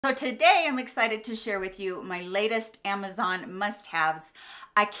So today I'm excited to share with you my latest Amazon must-haves.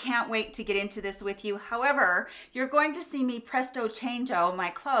 I can't wait to get into this with you. However, you're going to see me presto changeo my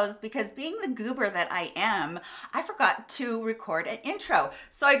clothes because being the goober that I am, I forgot to record an intro.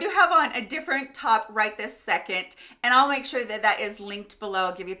 So I do have on a different top right this second, and I'll make sure that that is linked below.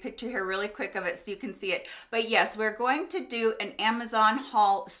 I'll give you a picture here really quick of it so you can see it. But yes, we're going to do an Amazon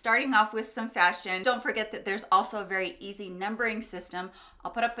haul, starting off with some fashion. Don't forget that there's also a very easy numbering system. I'll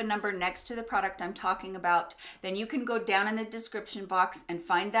put up a number next to the product I'm talking about. Then you can go down in the description box and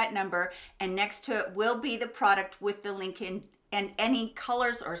find that number, and next to it will be the product with the link in and any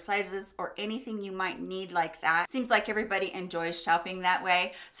colors or sizes or anything you might need like that. Seems like everybody enjoys shopping that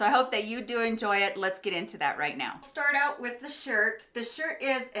way. So I hope that you do enjoy it. Let's get into that right now. Start out with the shirt. The shirt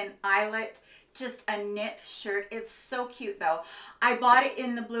is an eyelet, just a knit shirt. It's so cute though. I bought it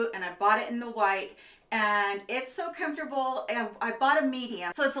in the blue and I bought it in the white, and it's so comfortable. And I bought a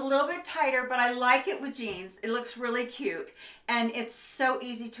medium, so it's a little bit tighter, but I like it with jeans. It looks really cute, and it's so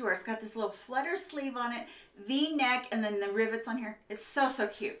easy to wear. It's got this little flutter sleeve on it, V-neck, and then the rivets on here. It's so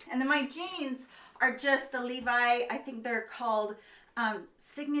cute. And then my jeans are just the Levi, I think they're called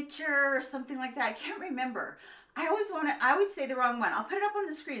Signature or something like that. I can't remember. I always say the wrong one. I'll put it up on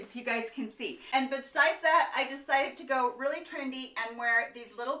the screen so you guys can see. And besides that, I decided to go really trendy and wear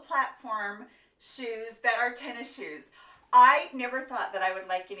these little platform shoes that are tennis shoes. I never thought that I would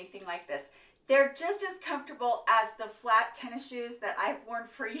like anything like this. They're just as comfortable as the flat tennis shoes that I've worn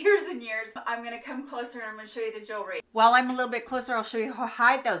for years and years. I'm gonna come closer and I'm gonna show you the jewelry. While I'm a little bit closer, I'll show you how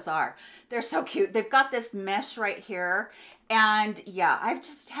high those are. They're so cute. They've got this mesh right here. And yeah, I've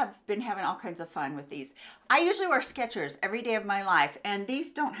just been having all kinds of fun with these. I usually wear Skechers every day of my life, and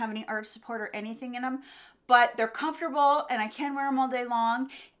these don't have any arch support or anything in them, but they're comfortable and I can wear them all day long.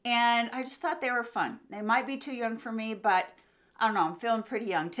 And I just thought they were fun. They might be too young for me, but I don't know, I'm feeling pretty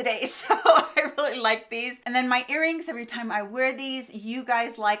young today, so I really like these. And then my earrings, every time I wear these, you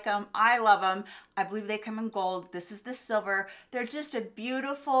guys like them, I love them. I believe they come in gold. This is the silver. They're just a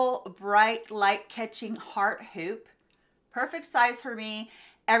beautiful, bright, light-catching heart hoop. Perfect size for me.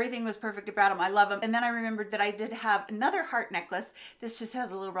 Everything was perfect about them. I love them. And then I remembered that I did have another heart necklace. This just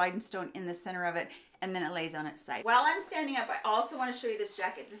has a little rhinestone in the center of it, and then it lays on its side. While I'm standing up, I also want to show you this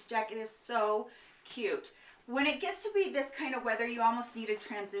jacket. This jacket is so cute. When it gets to be this kind of weather, you almost need a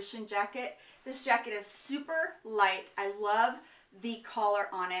transition jacket. This jacket is super light. I love the collar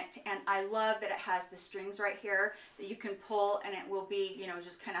on it, and I love that it has the strings right here that you can pull, and it will be, you know,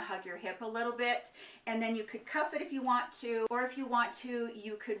 just kind of hug your hip a little bit. And then you could cuff it if you want to, or if you want to,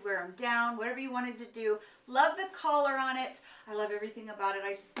 you could wear them down, whatever you wanted to do. Love the collar on it. I love everything about it.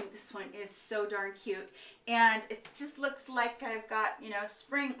 I just think this one is so darn cute, and it just looks like I've got, you know,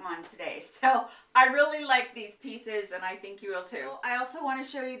 spring on today. So I really like these pieces, and I think you will too. I also want to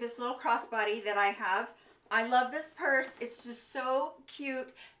show you this little crossbody that I have. I love this purse. It's just so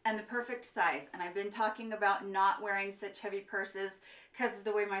cute and the perfect size. And I've been talking about not wearing such heavy purses because of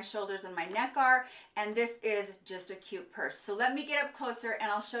the way my shoulders and my neck are. And this is just a cute purse. So let me get up closer and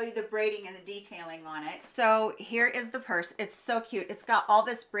I'll show you the braiding and the detailing on it. So here is the purse. It's so cute. It's got all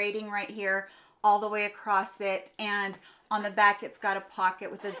this braiding right here all the way across it. And on the back, it's got a pocket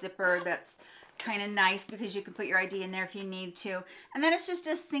with a zipper that's kind of nice because you can put your ID in there if you need to. And then it's just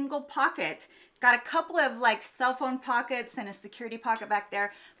a single pocket. Got a couple of like cell phone pockets and a security pocket back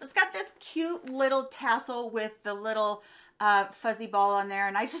there. But it's got this cute little tassel with the little fuzzy ball on there,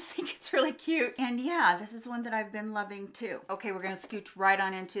 and I just think it's really cute. And yeah, this is one that I've been loving too. Okay, we're gonna scooch right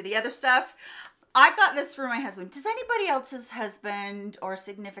on into the other stuff. I got this for my husband. Does anybody else's husband or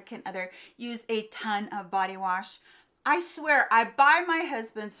significant other use a ton of body wash? I swear, I buy my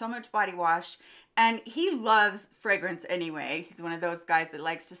husband so much body wash, and he loves fragrance anyway. He's one of those guys that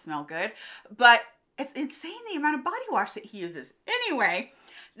likes to smell good, but it's insane the amount of body wash that he uses. Anyway,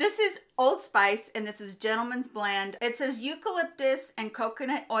 this is Old Spice, and this is Gentleman's Blend. It says eucalyptus and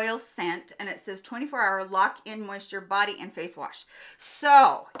coconut oil scent, and it says 24-hour lock-in moisture body and face wash.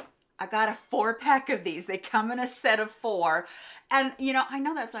 So I got a 4-pack of these. They come in a set of 4. And, you know, I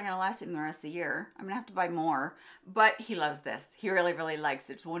know that's not going to last him the rest of the year. I'm going to have to buy more. But he loves this. He really, really likes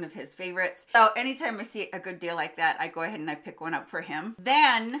it. It's one of his favorites. So anytime I see a good deal like that, I go ahead and I pick one up for him.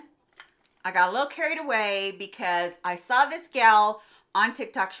 Then I got a little carried away because I saw this gal on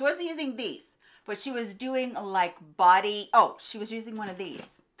TikTok. She wasn't using these, but she was doing like body. Oh, she was using one of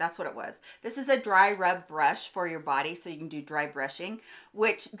these. That's what it was. This is a dry rub brush for your body, so you can do dry brushing,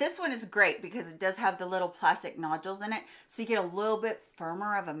 which this one is great because it does have the little plastic nodules in it, so you get a little bit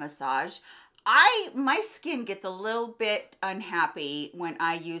firmer of a massage. My skin gets a little bit unhappy when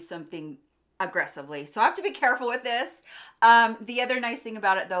I use something aggressively. So I have to be careful with this. The other nice thing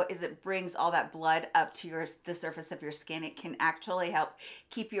about it though is it brings all that blood up to the surface of your skin. It can actually help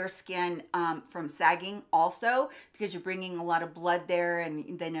keep your skin from sagging also, because you're bringing a lot of blood there,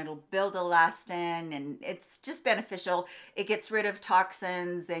 and then it'll build elastin, and it's just beneficial. It gets rid of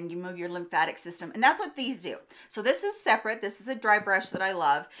toxins and you move your lymphatic system, and that's what these do. So this is separate. This is a dry brush that I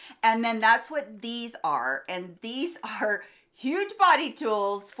love, and then that's what these are, and these are huge body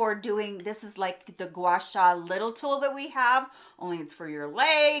tools for doing, this is like the gua sha little tool that we have, only it's for your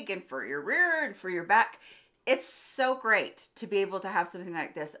leg and for your rear and for your back. It's so great to be able to have something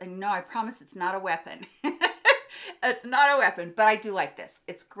like this. And no, I promise it's not a weapon. It's not a weapon, but I do like this.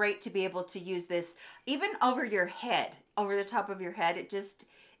 It's great to be able to use this even over your head, over the top of your head.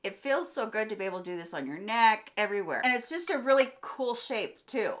 It feels so good to be able to do this on your neck, everywhere. And it's just a really cool shape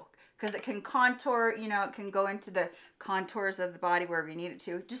too, because it can contour, you know, it can go into the contours of the body wherever you need it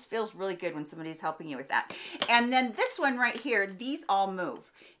to. It just feels really good when somebody's helping you with that. And then this one right here, these all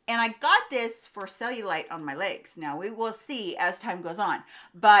move. And I got this for cellulite on my legs. Now we will see as time goes on,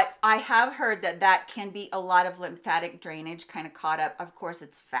 but I have heard that that can be a lot of lymphatic drainage kind of caught up. Of course,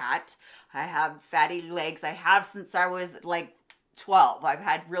 it's fat. I have fatty legs. I have since I was like 12. I've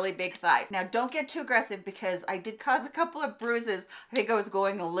had really big thighs. Now don't get too aggressive, because I did cause a couple of bruises. I think I was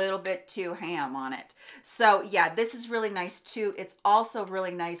going a little bit too ham on it. So yeah, this is really nice too. It's also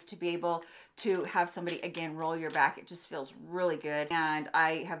really nice to be able to have somebody again roll your back. It just feels really good, and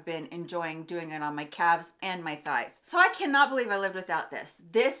I have been enjoying doing it on my calves and my thighs. So I cannot believe I lived without this.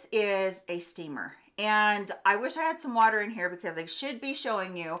 This is a steamer, and I wish I had some water in here because I should be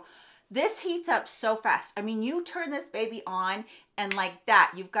showing you. This heats up so fast. I mean, you turn this baby on and like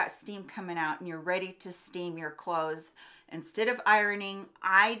that, you've got steam coming out and you're ready to steam your clothes. Instead of ironing,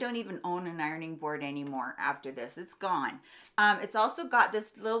 I don't even own an ironing board anymore after this. It's gone. It's also got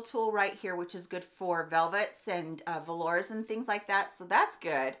this little tool right here, which is good for velvets and velours and things like that. So that's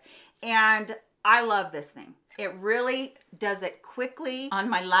good. And I love this thing. It really does it quickly. On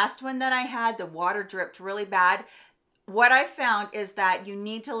my last one that I had, the water dripped really bad. What I found is that you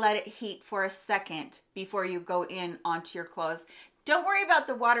need to let it heat for a second before you go in onto your clothes. Don't worry about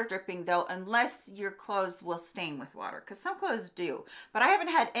the water dripping though, unless your clothes will stain with water, because some clothes do, but I haven't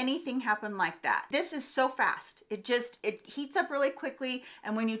had anything happen like that. This is so fast. It heats up really quickly,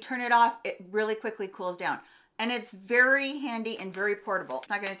 and when you turn it off, it really quickly cools down. And it's very handy and very portable. It's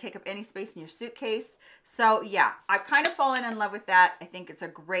not going to take up any space in your suitcase. So yeah, I've kind of fallen in love with that. I think it's a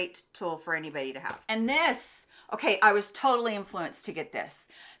great tool for anybody to have. And this, okay, I was totally influenced to get this.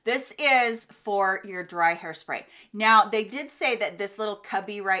 This is for your dry hairspray. Now, they did say that this little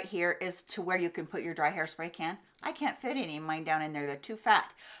cubby right here is to where you can put your dry hairspray can. I can't fit any of mine down in there. They're too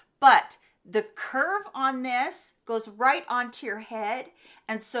fat. But the curve on this goes right onto your head.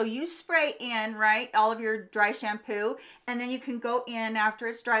 And so you spray in, right, all of your dry shampoo, and then you can go in after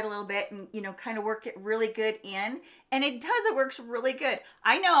it's dried a little bit and, you know, kind of work it really good in. And it does, it works really good.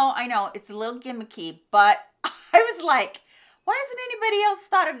 I know, it's a little gimmicky, but I was like, why hasn't anybody else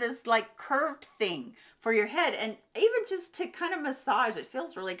thought of this like curved thing for your head? And even just to kind of massage, it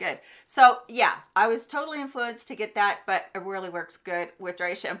feels really good. So yeah, I was totally influenced to get that, but it really works good with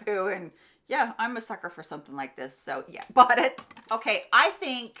dry shampoo. And yeah, I'm a sucker for something like this. So yeah, bought it. Okay, I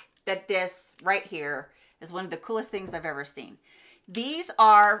think that this right here is one of the coolest things I've ever seen. These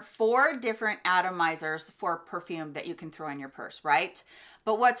are 4 different atomizers for perfume that you can throw in your purse, right?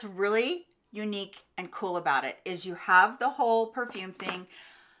 But what's really unique and cool about it is you have the whole perfume thing.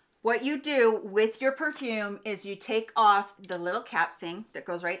 What you do with your perfume is you take off the little cap thing that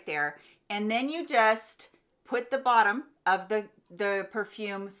goes right there, and then you just put the bottom of the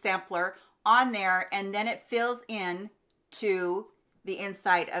perfume sampler on there, and then it fills in to the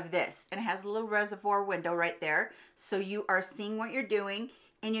inside of this, and it has a little reservoir window right there, so you are seeing what you're doing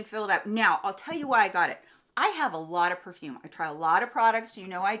and you fill it up. Now I'll tell you why I got it. I have a lot of perfume. I try a lot of products, you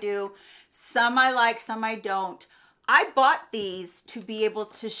know I do. Some I like, some I don't. I bought these to be able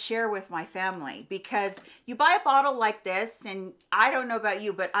to share with my family, because you buy a bottle like this, and I don't know about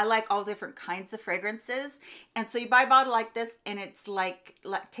you, but I like all different kinds of fragrances. And so you buy a bottle like this, and it's like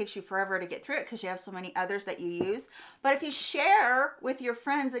takes you forever to get through it because you have so many others that you use. But if you share with your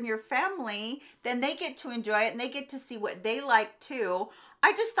friends and your family, then they get to enjoy it and they get to see what they like too.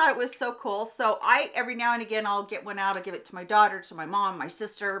 I just thought it was so cool. So every now and again, I'll get one out. I'll give it to my daughter, to my mom, my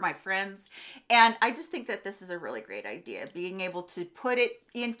sister, my friends. And I just think that this is a really great idea. Being able to put it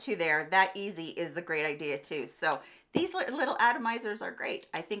into there that easy is a great idea too. So these little atomizers are great.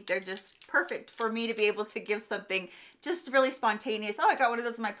 I think they're just perfect for me to be able to give something just really spontaneous. Oh, I got one of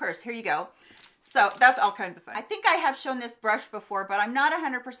those in my purse. Here you go. So that's all kinds of fun. I think I have shown this brush before, but I'm not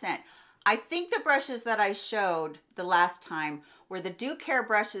 100%. I think the brushes that I showed the last time were the Do Care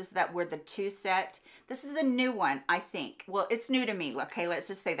brushes that were the 2 set. This is a new one, I think. Well, it's new to me. Okay, let's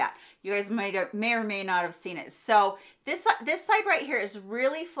just say that. You guys may or may not have seen it. So this side right here is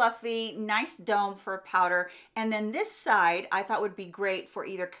really fluffy, nice dome for powder. And then this side I thought would be great for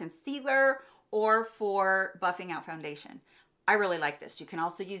either concealer or for buffing out foundation. I really like this. You can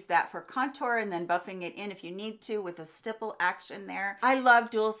also use that for contour and then buffing it in if you need to with a stipple action there. I love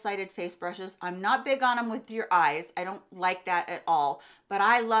dual-sided face brushes. I'm not big on them with your eyes. I don't like that at all, but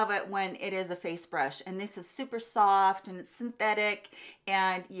I love it when it is a face brush. And this is super soft and it's synthetic.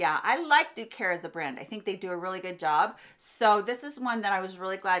 And yeah, I like Do Care as a brand. I think they do a really good job. So this is one that I was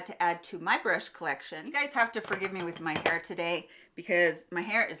really glad to add to my brush collection. You guys have to forgive me with my hair today because my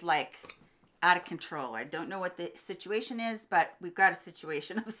hair is like out of control. I don't know what the situation is, but we've got a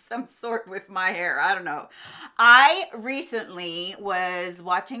situation of some sort with my hair. I don't know. I recently was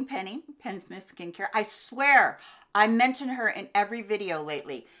watching Penny Smith Skincare. I swear I mention her in every video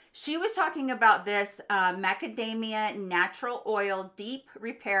lately. She was talking about this Macadamia Natural Oil Deep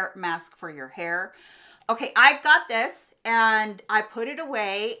Repair Mask for your hair. Okay, I've got this and I put it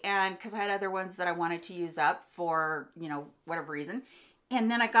away and because I had other ones that I wanted to use up for, you know, whatever reason. And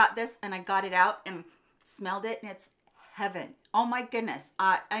then I got this and I got it out and smelled it and it's heaven. Oh my goodness.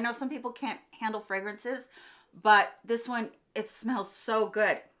 I know some people can't handle fragrances, but this one, it smells so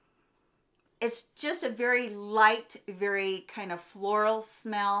good. It's just a very light, very kind of floral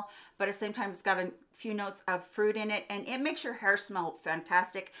smell, but at the same time, it's got a few notes of fruit in it and it makes your hair smell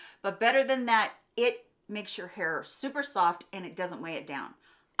fantastic. But better than that, it makes your hair super soft and it doesn't weigh it down.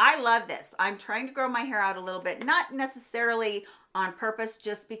 I love this. I'm trying to grow my hair out a little bit, not necessarily on purpose,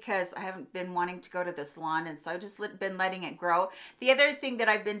 just because I haven't been wanting to go to the salon, and so I've just been letting it grow. The other thing that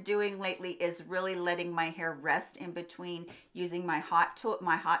I've been doing lately is really letting my hair rest in between using my hot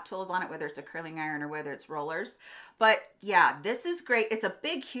tools on it, whether it's a curling iron or whether it's rollers. But yeah, this is great. It's a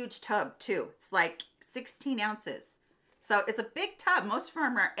big, huge tub too. It's like 16 ounces. So it's a big tub. Most of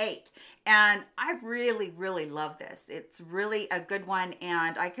them are 8. And I really, really love this. It's really a good one.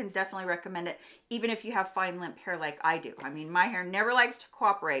 And I can definitely recommend it, even if you have fine limp hair like I do. I mean, my hair never likes to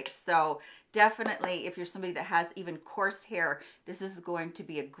cooperate. So definitely, if you're somebody that has even coarse hair, this is going to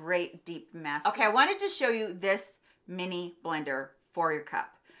be a great deep mask. Okay, I wanted to show you this mini blender for your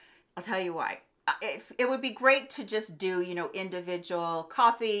cup. I'll tell you why. It would be great to just do, you know, individual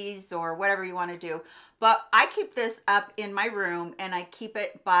coffees or whatever you want to do. But I keep this up in my room and I keep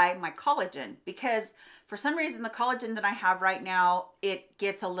it by my collagen because for some reason the collagen that I have right now, it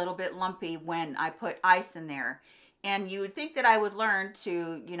gets a little bit lumpy when I put ice in there. And you would think that I would learn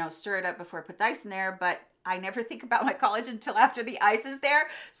to, you know, stir it up before I put the ice in there, but I never think about my collagen until after the ice is there.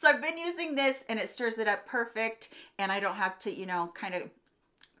 So I've been using this and it stirs it up perfect and I don't have to, you know, kind of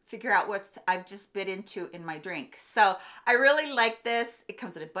figure out what I've just bit into in my drink. So I really like this. It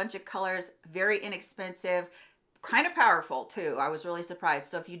comes in a bunch of colors, very inexpensive, kind of powerful too. I was really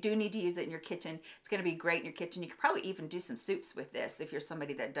surprised. So if you do need to use it in your kitchen, it's going to be great in your kitchen. You could probably even do some soups with this if you're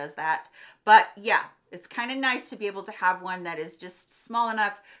somebody that does that. But yeah, it's kind of nice to be able to have one that is just small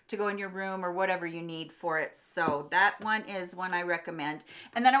enough to go in your room or whatever you need for it. So that one is one I recommend.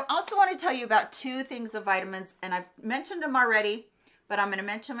 And then I also want to tell you about 2 things of vitamins, and I've mentioned them already, but I'm going to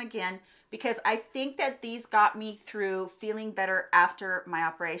mention them again because I think that these got me through feeling better after my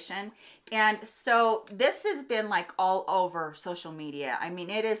operation. And so this has been like all over social media. I mean,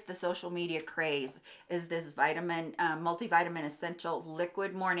 it is the social media craze, is this vitamin, multivitamin essential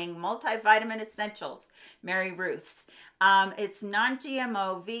liquid morning multivitamin essentials, Mary Ruth's. It's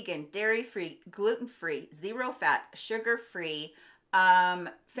non-GMO, vegan, dairy-free, gluten-free, zero fat, sugar-free,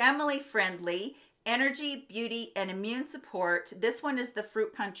 family-friendly, energy, beauty, and immune support. This one is the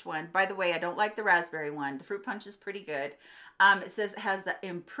fruit punch one. By the way, I don't like the raspberry one. The fruit punch is pretty good. It says it has an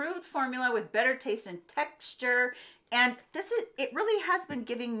improved formula with better taste and texture. And it really has been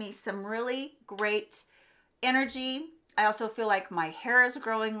giving me some really great energy. I also feel like my hair is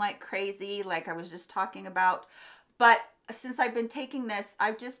growing like crazy, like I was just talking about. But since I've been taking this,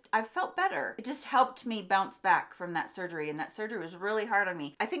 I've felt better. It just helped me bounce back from that surgery, and that surgery was really hard on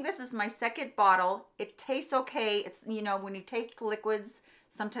me. I think this is my 2nd bottle. It tastes okay. It's, you know, when you take liquids,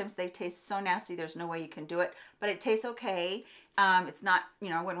 sometimes they taste so nasty, there's no way you can do it, but it tastes okay. It's not, you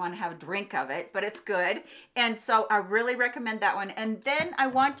know, I wouldn't want to have a drink of it, but it's good. And so I really recommend that one. And then I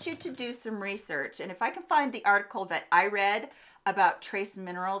want you to do some research. And if I can find the article that I read about trace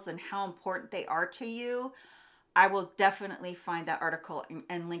minerals and how important they are to you, I will definitely find that article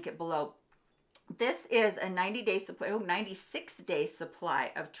and link it below. This is a 96-day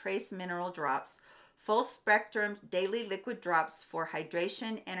supply of trace mineral drops full spectrum daily liquid drops for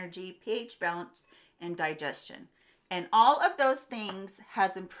hydration, energy, pH balance, and digestion. And all of those things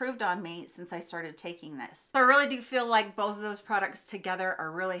has improved on me since I started taking this. So I really do feel like both of those products together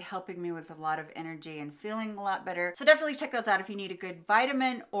are really helping me with a lot of energy and feeling a lot better. So definitely check those out if you need a good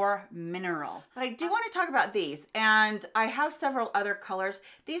vitamin or mineral. But I do want to talk about these, and I have several other colors.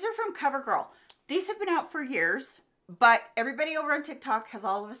 These are from Covergirl. These have been out for years, but everybody over on TikTok has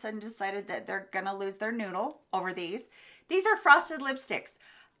all of a sudden decided that they're gonna lose their noodle over these. These are frosted lipsticks.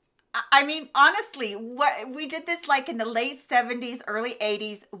 I mean, honestly, we did this like in the late 70s, early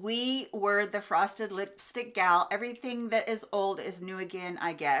 80s. We were the frosted lipstick gal. Everything that is old is new again,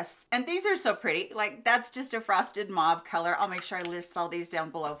 I guess. And these are so pretty. Like, that's just a frosted mauve color. I'll make sure I list all these down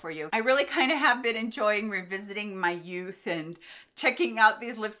below for you. I really kind of have been enjoying revisiting my youth and checking out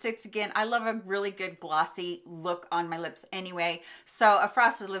these lipsticks again. I love a really good glossy look on my lips anyway. So a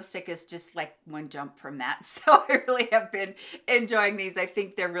frosted lipstick is just like one jump from that. So I really have been enjoying these. I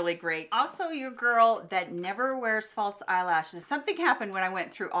think they're really great. Also, your girl that never wears false eyelashes. Something happened when I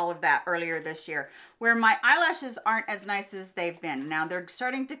went through all of that earlier this year where my eyelashes aren't as nice as they've been. Now they're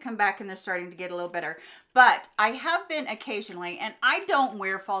starting to come back and they're starting to get a little better. But I have been occasionally, and I don't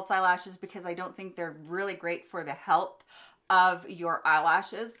wear false eyelashes because I don't think they're really great for the health of your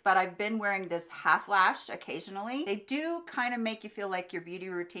eyelashes, but I've been wearing this half lash occasionally. They do kind of make you feel like your beauty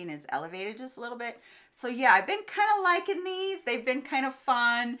routine is elevated just a little bit. So yeah, I've been kind of liking these. They've been kind of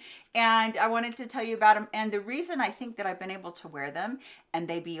fun, and I wanted to tell you about them. And the reason I think that I've been able to wear them and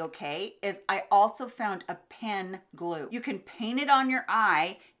they be okay is I also found a pen glue. You can paint it on your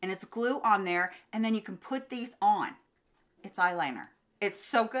eye and it's glue on there, and then you can put these on. It's eyeliner. It's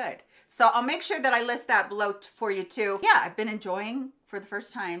so good. So I'll make sure that I list that below for you too. Yeah, I've been enjoying, for the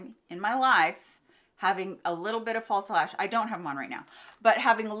first time in my life, having a little bit of false lash. I don't have them on right now, but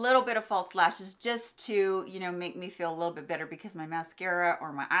having a little bit of false lashes just to, you know, make me feel a little bit better because my mascara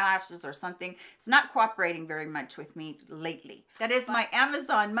or my eyelashes or something is not cooperating very much with me lately. That is my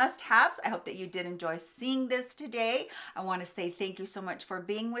Amazon must-haves. I hope that you did enjoy seeing this today. I want to say thank you so much for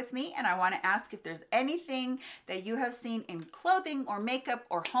being with me, and I want to ask if there's anything that you have seen in clothing or makeup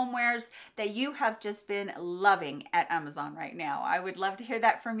or homewares that you have just been loving at Amazon right now. I would love to hear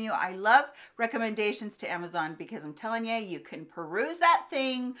that from you. I love recommendations to Amazon because I'm telling you, you can peruse that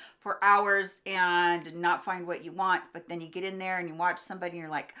thing for hours and not find what you want, but then you get in there and you watch somebody and you're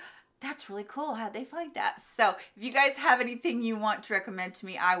like, that's really cool. How'd they find that? So if you guys have anything you want to recommend to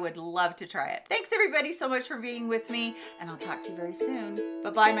me, I would love to try it. Thanks everybody so much for being with me, and I'll talk to you very soon.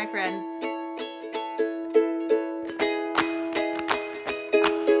 Bye-bye, my friends.